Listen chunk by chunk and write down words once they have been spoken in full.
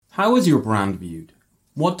How is your brand viewed?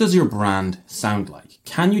 What does your brand sound like?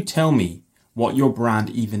 Can you tell me what your brand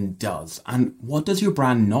even does? And what does your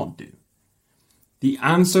brand not do? The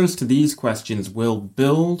answers to these questions will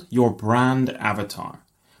build your brand avatar,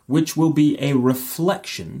 which will be a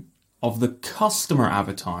reflection of the customer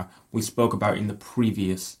avatar we spoke about in the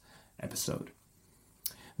previous episode.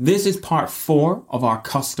 This is part 4 of our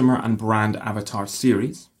customer and brand avatar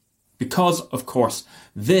series. Because, of course,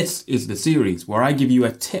 this is the series where I give you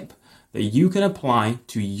a tip that you can apply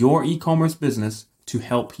to your e-commerce business to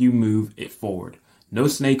help you move it forward. No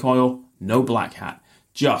snake oil, no black hat,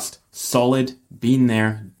 just solid, been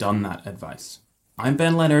there, done that advice. I'm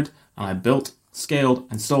Ben Leonard, and I built, scaled,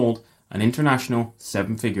 and sold an international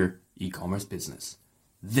 7-figure e-commerce business.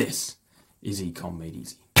 This is Ecom Made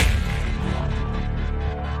Easy.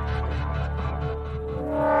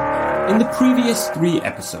 In the previous 3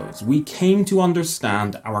 episodes, we came to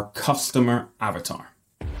understand our customer avatar.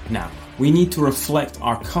 Now, we need to reflect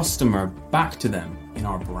our customer back to them in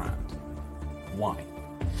our brand. Why?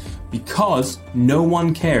 Because no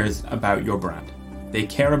one cares about your brand. They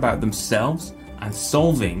care about themselves and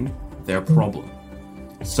solving their problem.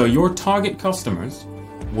 So your target customers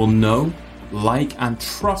will know, like, and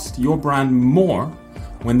trust your brand more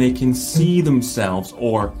when they can see themselves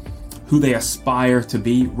or who they aspire to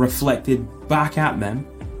be reflected back at them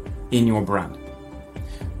in your brand.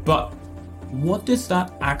 But what does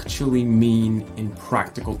that actually mean in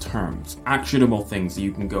practical terms? Actionable things that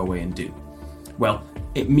you can go away and do. Well,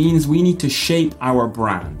 it means we need to shape our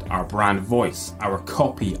brand voice, our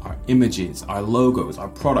copy, our images, our logos, our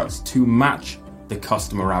products to match the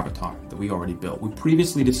customer avatar that we already built. We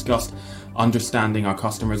previously discussed understanding our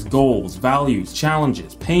customers' goals, values,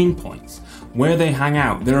 challenges, pain points, where they hang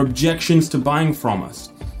out, their objections to buying from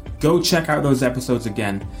us. Go check out those episodes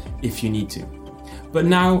again if you need to. But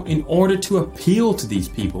now, in order to appeal to these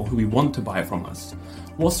people who we want to buy from us,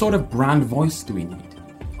 what sort of brand voice do we need?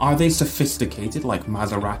 Are they sophisticated like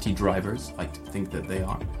Maserati drivers, like to think that they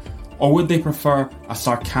are? Or would they prefer a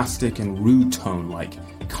sarcastic and rude tone like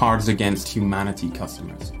Cards Against Humanity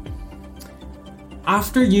customers?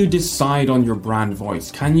 After you decide on your brand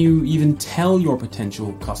voice, can you even tell your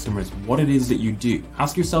potential customers what it is that you do?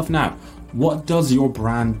 Ask yourself now, what does your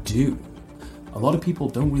brand do? A lot of people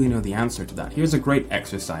don't really know the answer to that. Here's a great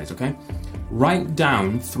exercise, okay? Write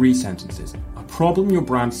down 3 sentences. A problem your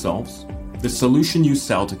brand solves, the solution you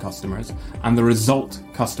sell to customers, and the result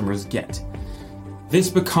customers get. This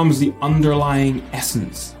becomes the underlying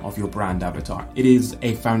essence of your brand avatar. It is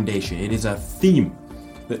a foundation. It is a theme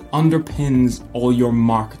that underpins all your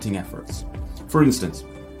marketing efforts. For instance,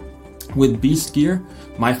 with Beast Gear,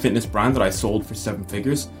 my fitness brand that I sold for 7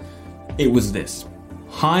 figures, it was this.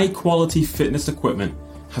 High quality fitness equipment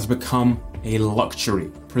has become a luxury,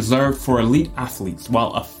 preserved for elite athletes,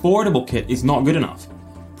 while affordable kit is not good enough.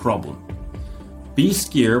 Problem.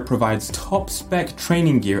 Beast Gear provides top spec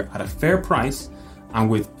training gear at a fair price and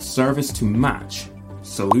with service to match.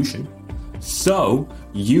 Solution. So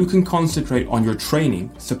you can concentrate on your training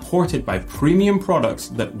supported by premium products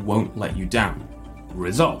that won't let you down.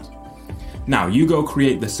 Result. Now you go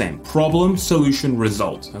create the same problem, solution,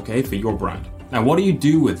 result, okay, for your brand. Now what do you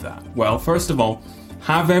do with that? Well, first of all,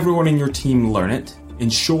 have everyone in your team learn it.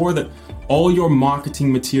 Ensure that all your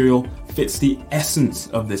marketing material fits the essence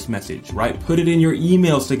of this message, right? Put it in your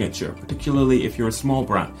email signature, particularly if you're a small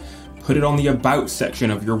brand. Put it on the About section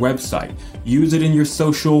of your website. Use it in your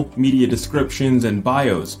social media descriptions and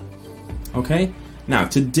bios. Okay? Now,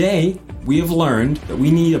 today, we have learned that we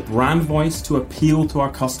need a brand voice to appeal to our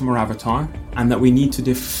customer avatar and that we need to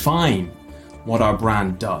define what our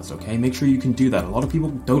brand does, okay? Make sure you can do that. A lot of people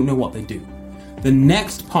don't know what they do. The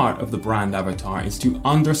next part of the brand avatar is to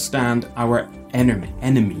understand our enemy,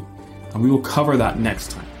 and we will cover that next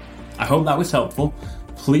time. I hope that was helpful.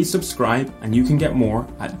 Please subscribe, and you can get more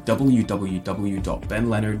at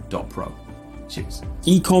www.benleonard.pro. Cheers.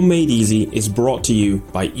 Ecom Made Easy is brought to you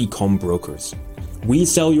by Ecom Brokers. We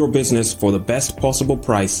sell your business for the best possible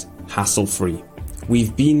price, hassle-free.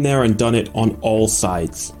 We've been there and done it on all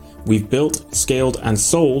sides. We've built, scaled, and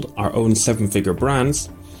sold our own 7-figure brands.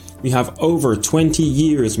 We have over 20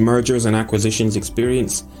 years mergers and acquisitions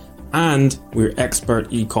experience, and we're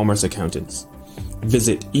expert e-commerce accountants.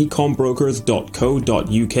 Visit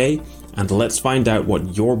ecombrokers.co.uk and let's find out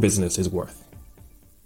what your business is worth.